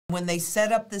When they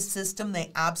set up this system,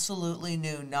 they absolutely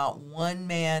knew not one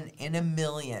man in a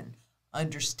million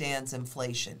understands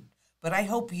inflation. But I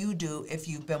hope you do if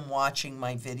you've been watching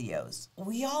my videos.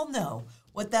 We all know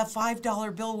what that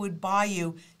 $5 bill would buy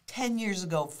you 10 years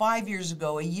ago, 5 years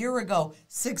ago, a year ago,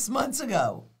 6 months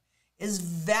ago is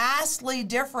vastly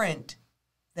different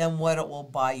than what it will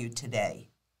buy you today.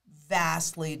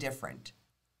 Vastly different.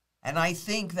 And I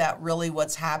think that really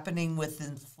what's happening with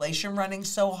inflation running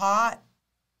so hot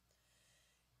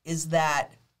is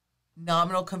that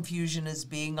nominal confusion is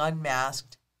being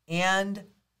unmasked and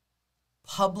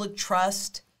public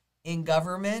trust in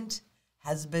government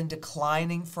has been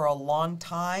declining for a long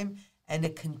time, and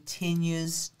it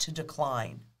continues to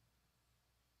decline.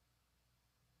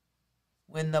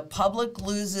 When the public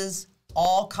loses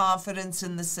all confidence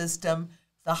in the system,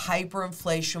 the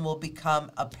hyperinflation will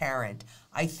become apparent.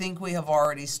 I think we have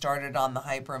already started on the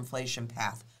hyperinflation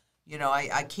path. You know,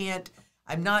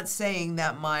 I'm not saying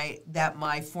that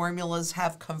my formulas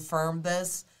have confirmed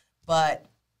this, but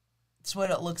it's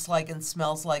what it looks like and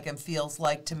smells like and feels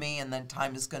like to me, and then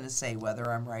time is going to say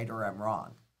whether I'm right or I'm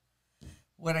wrong.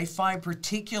 What I find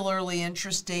particularly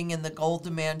interesting in the gold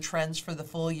demand trends for the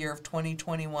full year of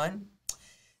 2021,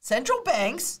 central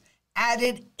banks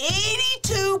added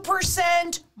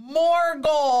 82% more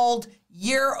gold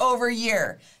year over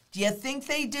year. Do you think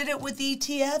they did it with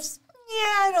ETFs?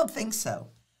 Yeah, I don't think so.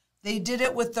 They did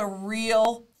it with the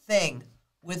real thing,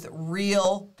 with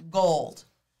real gold.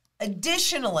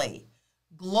 Additionally,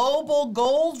 global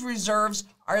gold reserves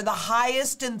are the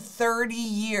highest in 30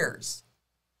 years.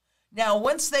 Now,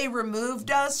 once they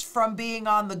removed us from being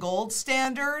on the gold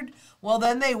standard, well,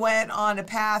 then they went on a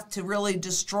path to really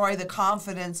destroy the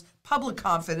confidence, public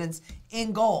confidence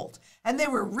in gold. And they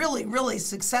were really, really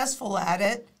successful at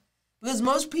it because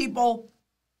most people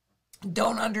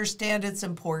don't understand its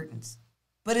importance.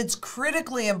 But it's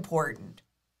critically important.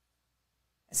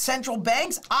 Central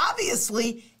banks,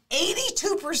 obviously,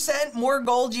 82% more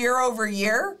gold year over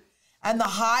year and the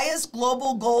highest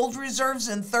global gold reserves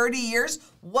in 30 years.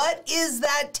 What is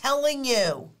that telling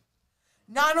you?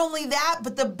 Not only that,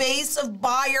 but the base of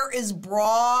buyer is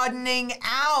broadening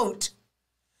out.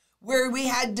 Where we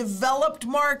had developed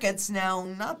markets, now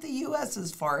not the US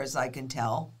as far as I can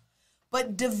tell,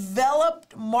 but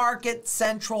developed market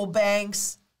central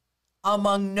banks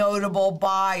among notable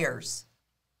buyers.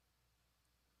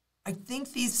 I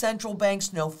think these central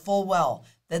banks know full well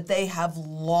that they have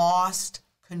lost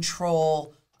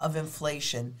control of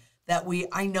inflation, that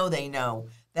I know they know,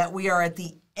 that we are at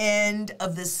the end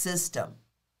of the system.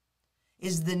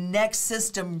 Is the next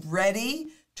system ready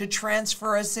to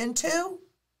transfer us into?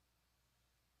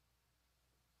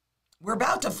 We're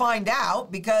about to find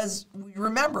out because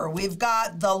remember, we've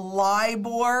got the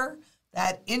LIBOR,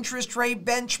 that interest rate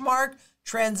benchmark,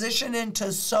 transition into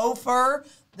SOFR,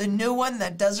 the new one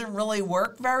that doesn't really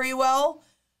work very well,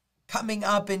 coming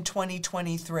up in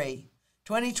 2023.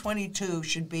 2022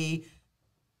 should be,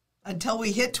 until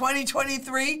we hit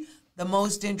 2023, the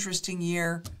most interesting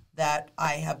year that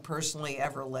I have personally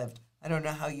ever lived. I don't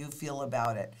know how you feel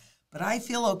about it, but I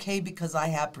feel okay because I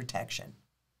have protection.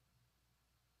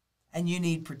 And you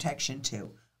need protection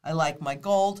too. I like my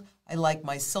gold. I like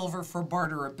my silver for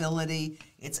barterability.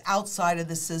 It's outside of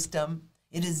the system.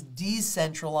 It is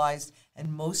decentralized.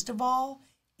 And most of all,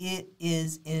 it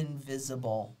is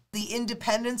invisible. The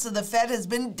independence of the Fed has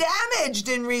been damaged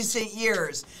in recent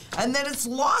years, and that it's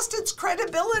lost its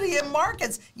credibility in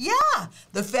markets. Yeah,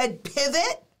 the Fed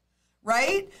pivot,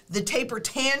 right? The taper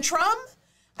tantrum.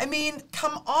 I mean,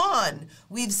 come on.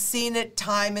 We've seen it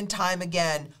time and time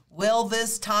again. Will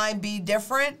this time be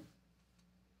different?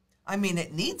 I mean,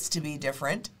 it needs to be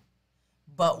different,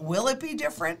 but will it be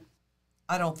different?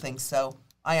 I don't think so.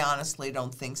 I honestly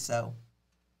don't think so.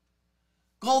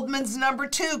 Goldman's number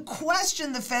 2,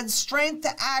 question the Fed's strength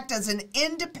to act as an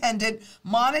independent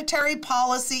monetary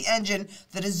policy engine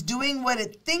that is doing what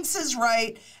it thinks is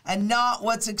right and not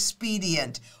what's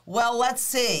expedient. Well, let's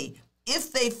see.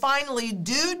 If they finally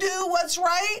do what's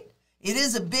right, it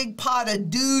is a big pot of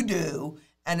doo-doo,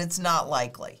 and it's not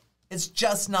likely. It's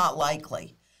just not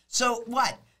likely. So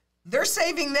what? They're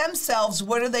saving themselves.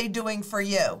 What are they doing for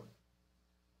you?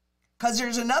 Because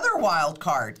there's another wild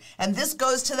card. And this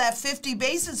goes to that 50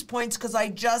 basis points because I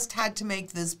just had to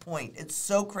make this point. It's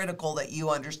so critical that you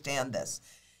understand this.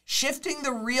 Shifting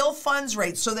the real funds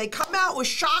rate. So they come out with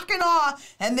shock and awe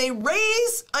and they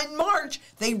raise, in March,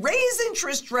 they raise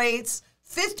interest rates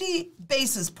 50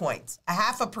 basis points,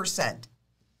 0.5%.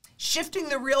 Shifting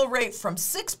the real rate from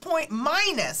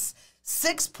minus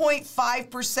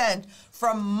 6.5%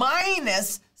 from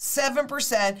minus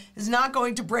 7% is not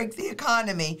going to break the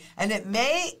economy, and it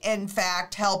may, in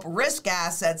fact, help risk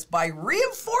assets by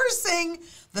reinforcing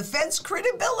the Fed's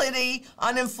credibility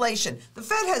on inflation. The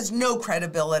Fed has no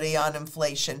credibility on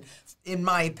inflation, in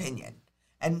my opinion,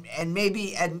 and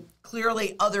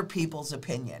clearly other people's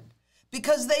opinion,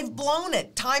 because they've blown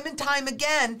it time and time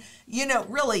again. You know,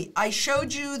 really, I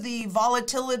showed you the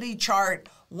volatility chart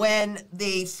when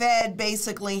the Fed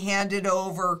basically handed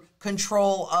over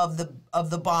control of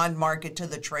the bond market to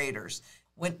the traders.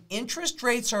 When interest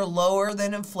rates are lower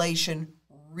than inflation,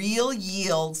 real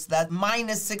yields, that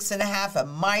 -6.5% and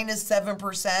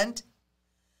 -7%,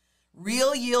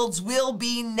 real yields will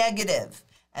be negative.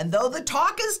 And though the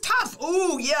talk is tough,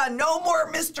 ooh, yeah, no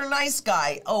more Mr. Nice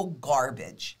Guy, oh,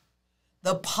 garbage.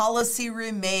 The policy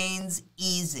remains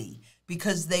easy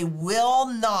because they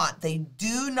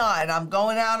do not, and I'm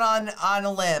going out on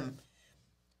a limb,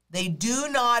 they do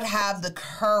not have the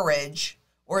courage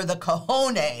or the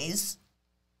cojones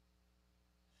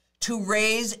to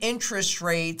raise interest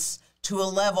rates to a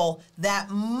level that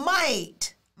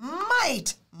might,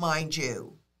 mind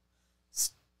you,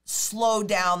 slow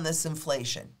down this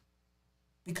inflation,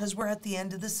 because we're at the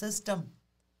end of the system.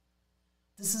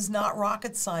 This is not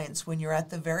rocket science. When you're at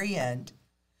the very end,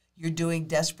 you're doing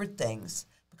desperate things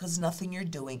because nothing you're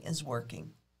doing is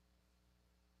working.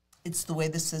 It's the way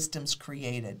the system's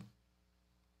created.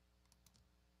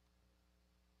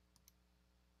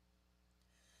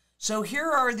 So here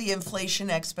are the inflation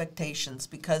expectations,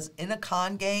 because in a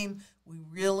con game, we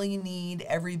really need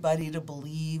everybody to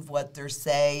believe what they're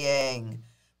saying.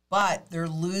 But they're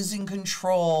losing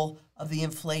control of the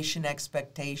inflation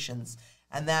expectations.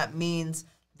 And that means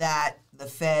that the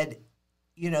Fed,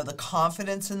 you know, the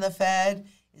confidence in the Fed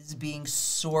is being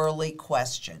sorely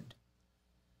questioned.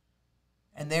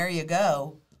 And there you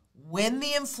go. When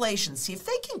the inflation, see, if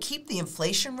they can keep the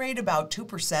inflation rate about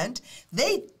 2%,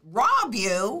 they rob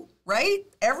you, right?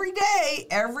 Every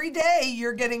day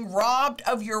you're getting robbed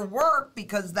of your work,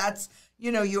 because that's,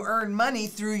 you know, you earn money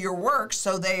through your work.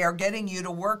 So they are getting you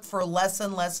to work for less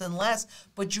and less and less,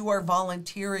 but you are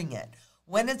volunteering it.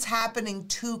 When it's happening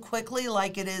too quickly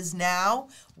like it is now,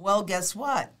 well, guess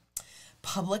what?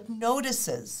 Public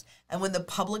notices. And when the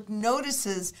public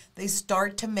notices, they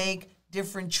start to make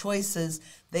different choices.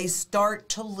 They start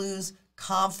to lose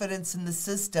confidence in the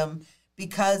system,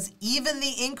 because even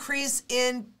the increase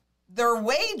in their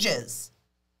wages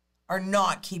are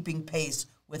not keeping pace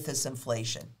with this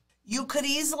inflation. You could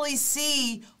easily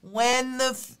see when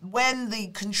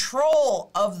the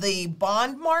control of the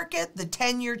bond market, the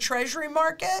 10-year treasury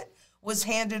market, was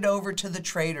handed over to the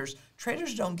traders.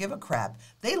 Traders don't give a crap.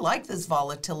 They like this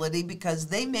volatility because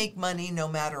they make money no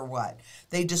matter what.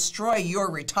 They destroy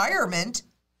your retirement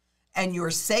and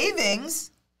your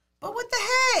savings, but what the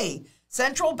hey?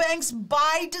 Central banks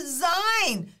by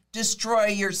design destroy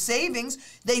your savings.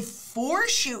 They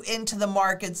force you into the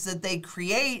markets that they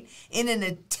create in an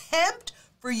attempt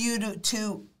for you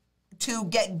to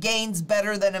get gains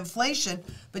better than inflation.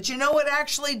 But you know what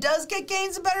actually does get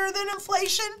gains better than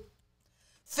inflation?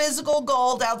 Physical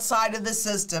gold outside of the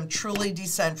system, truly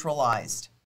decentralized.